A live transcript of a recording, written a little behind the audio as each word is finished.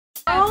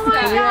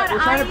We're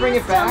trying to bring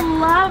it back. I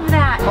love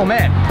that. Oh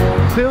man,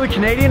 Clearly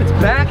Canadian, it's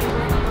back.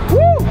 Woo!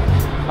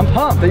 I'm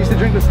pumped. I used to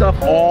drink this stuff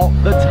all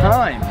the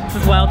time.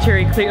 This is Wild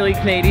Cherry Clearly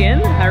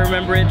Canadian. I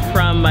remember it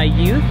from my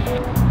youth.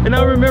 And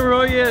I remember,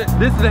 oh yeah,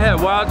 this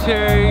had wild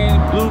cherry,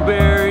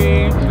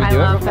 blueberry. I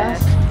love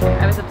this.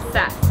 I was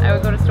obsessed. I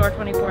would go to store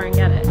 24 and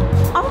get it.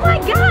 Oh my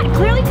God,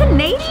 Clearly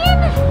Canadian?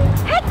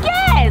 Heck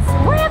yes!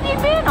 Where have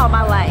you been all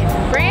my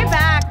life? Bring it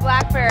back,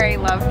 Blackberry,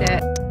 loved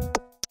it.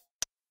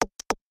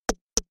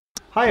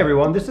 Hi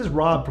everyone, this is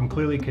Rob from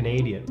Clearly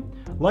Canadian.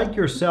 Like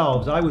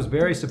yourselves, I was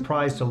very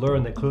surprised to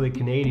learn that Clearly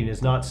Canadian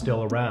is not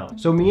still around.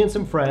 So me and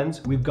some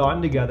friends, we've gotten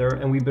together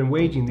and we've been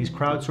waging these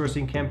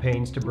crowdsourcing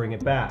campaigns to bring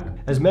it back.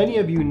 As many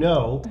of you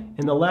know,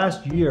 in the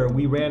last year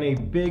we ran a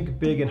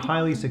big and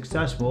highly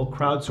successful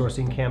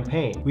crowdsourcing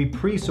campaign. We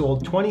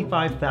pre-sold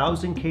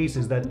 25,000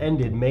 cases that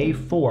ended May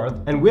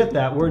 4th, and with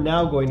that we're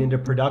now going into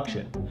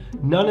production.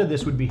 None of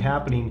this would be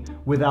happening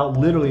without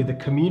literally the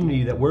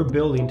community that we're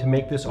building to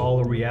make this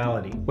all a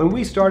reality. When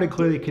we started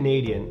Clearly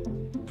Canadian,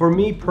 for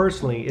me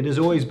personally, it has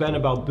always been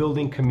about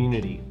building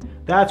community.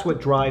 That's what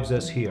drives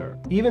us here.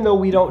 Even though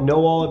we don't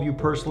know all of you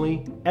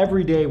personally,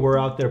 every day we're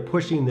out there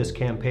pushing this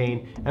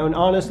campaign, and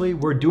honestly,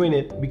 we're doing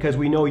it because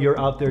we know you're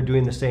out there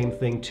doing the same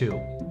thing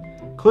too.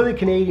 Clearly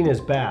Canadian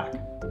is back.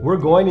 We're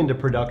going into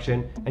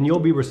production, and you'll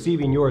be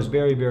receiving yours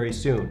very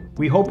soon.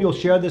 We hope you'll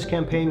share this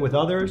campaign with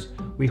others.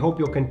 We hope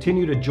you'll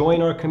continue to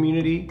join our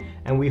community,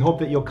 and we hope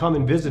that you'll come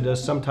and visit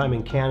us sometime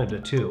in Canada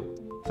too.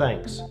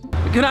 Thanks.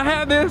 Can I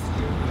have this?